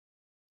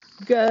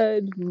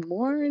Good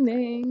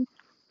morning.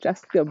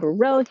 Jessica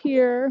Burrell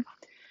here,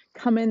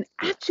 coming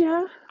at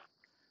you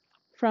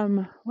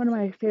from one of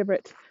my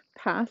favorite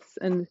paths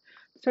and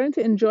starting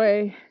to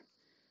enjoy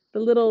the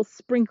little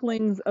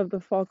sprinklings of the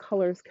fall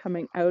colors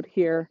coming out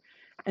here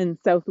in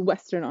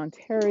southwestern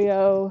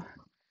Ontario.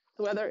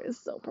 The weather is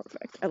so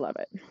perfect. I love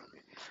it.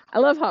 I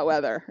love hot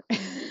weather.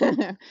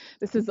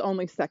 This is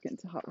only second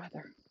to hot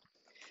weather.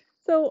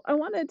 So I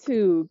wanted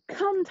to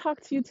come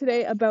talk to you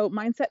today about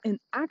mindset in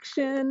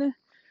action.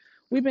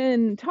 We've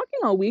been talking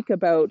all week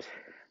about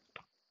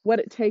what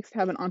it takes to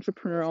have an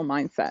entrepreneurial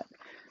mindset.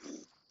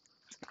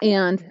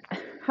 And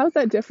how's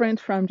that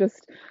different from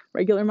just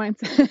regular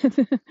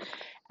mindset?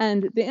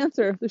 And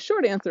the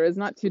short answer is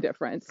not too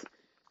different.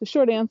 The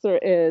short answer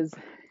is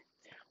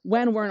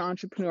when we're an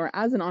entrepreneur,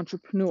 as an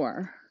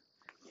entrepreneur,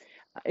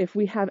 if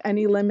we have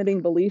any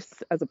limiting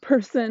beliefs as a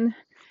person,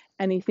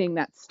 anything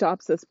that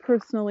stops us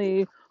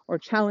personally or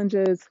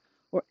challenges,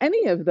 or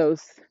any of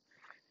those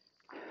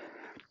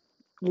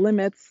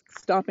limits,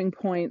 stopping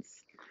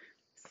points,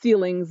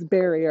 ceilings,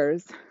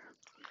 barriers,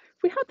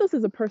 if we have those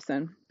as a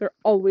person, they're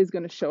always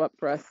going to show up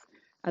for us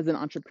as an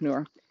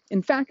entrepreneur.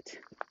 In fact,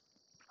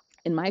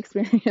 in my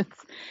experience,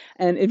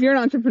 and if you're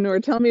an entrepreneur,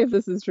 tell me if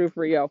this is true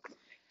for you.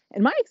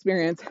 In my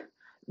experience,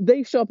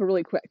 they show up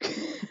really quick.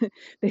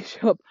 They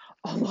show up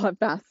a lot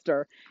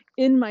faster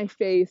in my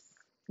face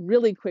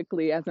really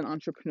quickly as an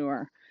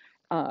entrepreneur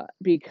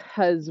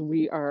because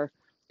we are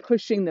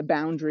pushing the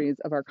boundaries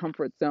of our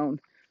comfort zone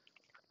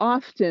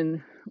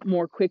often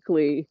more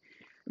quickly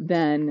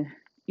than,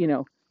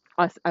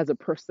 us as a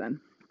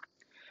person.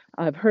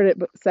 I've heard it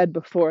said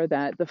before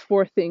that the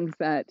four things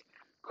that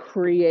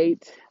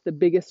create the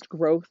biggest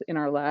growth in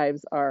our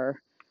lives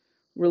are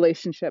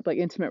relationship, like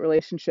intimate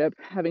relationship,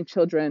 having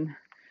children,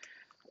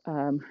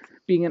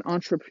 being an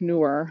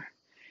entrepreneur,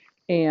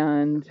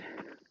 and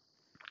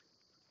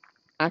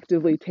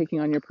actively taking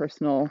on your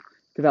personal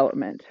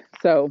development.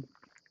 So,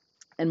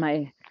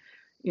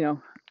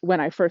 when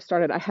I first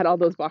started, I had all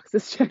those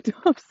boxes checked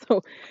off.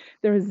 So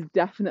there was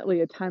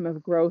definitely a time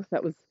of growth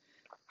that was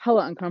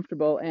hella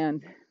uncomfortable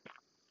and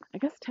I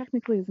guess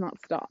technically has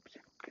not stopped.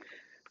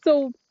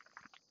 So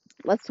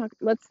let's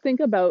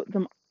think about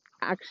the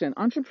action,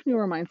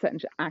 entrepreneur mindset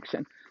into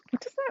action. What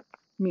does that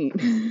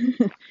mean?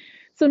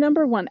 So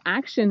number one,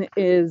 action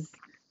is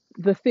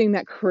the thing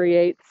that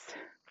creates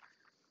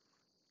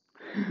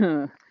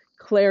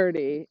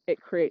clarity. It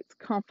creates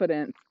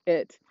confidence.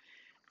 It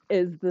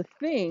is the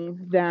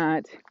thing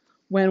that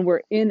when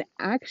we're in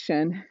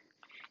action,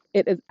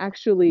 it is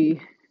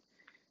actually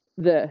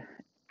the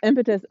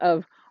impetus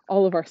of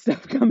all of our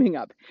stuff coming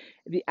up.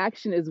 The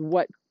action is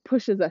what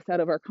pushes us out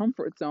of our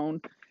comfort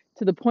zone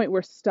to the point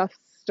where stuff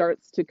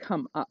starts to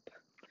come up.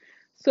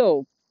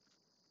 So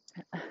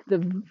the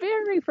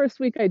very first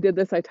week I did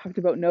this, I talked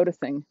about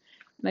noticing.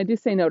 And I do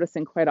say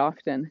noticing quite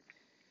often.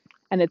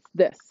 And it's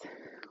this.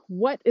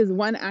 What is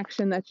one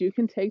action that you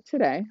can take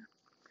today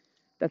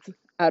that's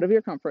out of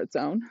your comfort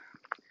zone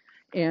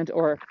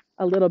or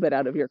a little bit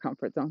out of your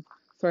comfort zone?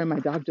 Sorry, my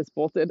dog just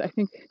bolted. I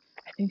think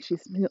she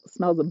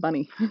smells a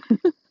bunny.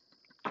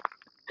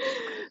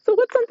 So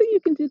what's something you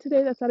can do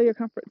today that's out of your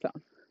comfort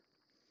zone?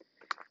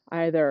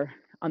 Either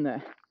on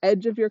the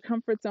edge of your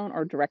comfort zone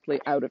or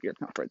directly out of your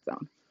comfort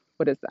zone.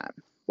 What is that?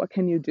 What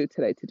can you do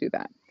today to do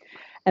that?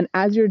 And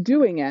as you're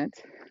doing it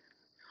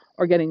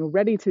or getting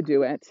ready to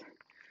do it,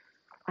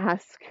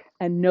 ask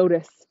and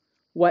notice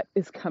what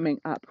is coming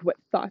up, what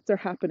thoughts are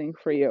happening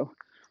for you,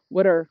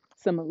 what are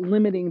some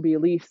limiting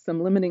beliefs,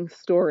 some limiting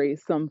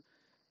stories, some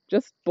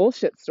just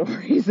bullshit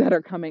stories that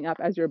are coming up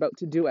as you're about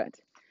to do it.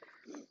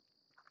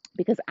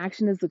 Because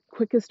action is the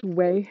quickest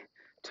way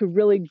to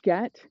really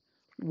get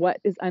what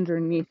is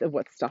underneath of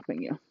what's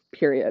stopping you,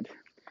 period.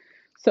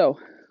 So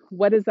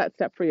what is that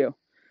step for you?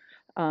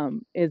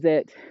 Is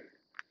it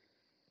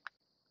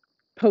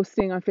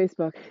posting on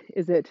Facebook?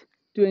 Is it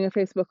doing a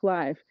Facebook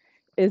Live?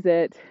 Is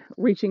it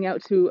reaching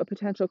out to a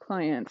potential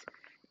client?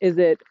 Is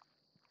it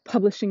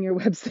publishing your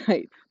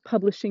website,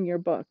 publishing your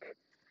book?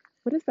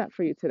 What is that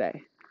for you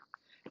today?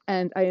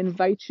 And I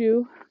invite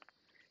you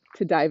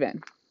to dive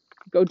in.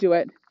 Go do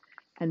it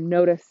and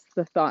notice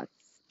the thoughts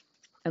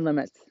and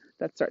limits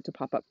that start to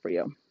pop up for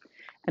you.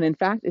 And in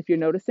fact, if you're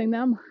noticing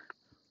them,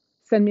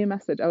 send me a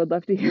message. I would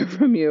love to hear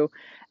from you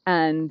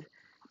and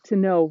to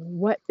know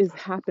what is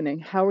happening.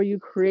 How are you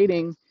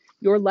creating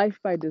your life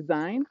by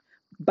design,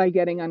 by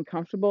getting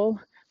uncomfortable,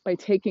 by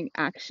taking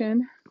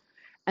action,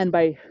 and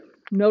by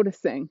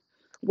noticing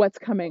what's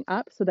coming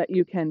up so that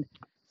you can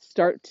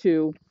start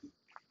to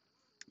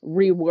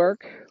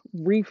rework,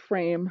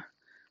 reframe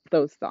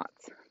those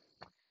thoughts.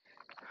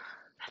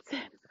 That's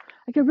it.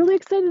 I get really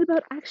excited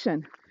about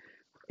action.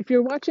 If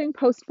you're watching,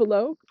 post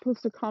below,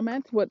 post a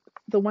comment what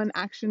the one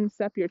action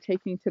step you're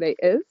taking today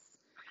is,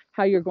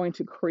 how you're going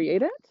to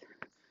create it,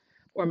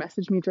 or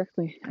message me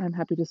directly. I'm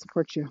happy to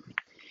support you.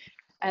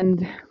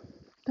 And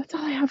that's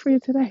all I have for you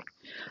today.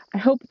 I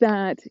hope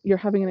that you're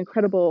having an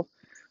incredible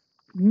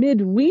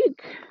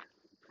midweek,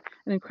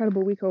 an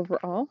incredible week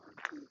overall,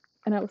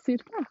 and I will see you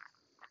tomorrow.